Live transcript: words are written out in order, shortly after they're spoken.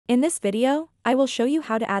In this video, I will show you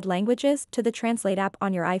how to add languages to the Translate app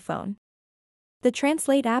on your iPhone. The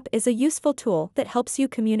Translate app is a useful tool that helps you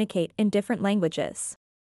communicate in different languages.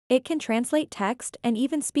 It can translate text and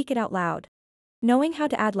even speak it out loud. Knowing how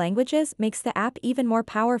to add languages makes the app even more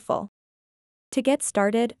powerful. To get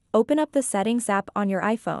started, open up the Settings app on your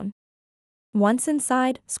iPhone. Once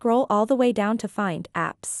inside, scroll all the way down to find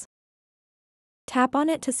Apps. Tap on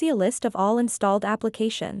it to see a list of all installed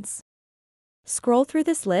applications. Scroll through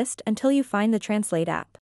this list until you find the Translate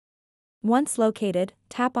app. Once located,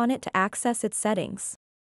 tap on it to access its settings.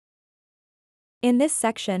 In this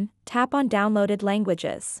section, tap on Downloaded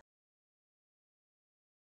Languages.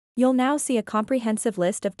 You'll now see a comprehensive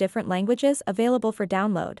list of different languages available for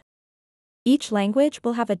download. Each language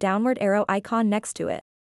will have a downward arrow icon next to it.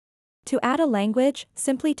 To add a language,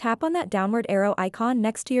 simply tap on that downward arrow icon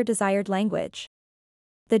next to your desired language.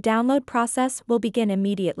 The download process will begin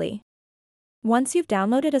immediately. Once you've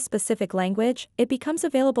downloaded a specific language, it becomes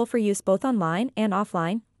available for use both online and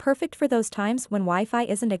offline, perfect for those times when Wi-Fi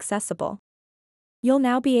isn't accessible. You'll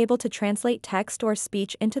now be able to translate text or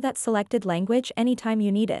speech into that selected language anytime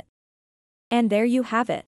you need it. And there you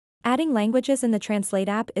have it. Adding languages in the Translate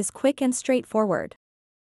app is quick and straightforward.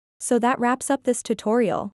 So that wraps up this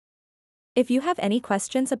tutorial. If you have any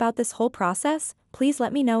questions about this whole process, please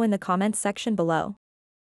let me know in the comments section below.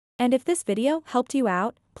 And if this video helped you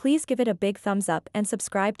out, please give it a big thumbs up and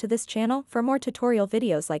subscribe to this channel for more tutorial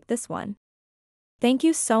videos like this one. Thank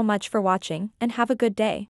you so much for watching and have a good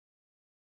day.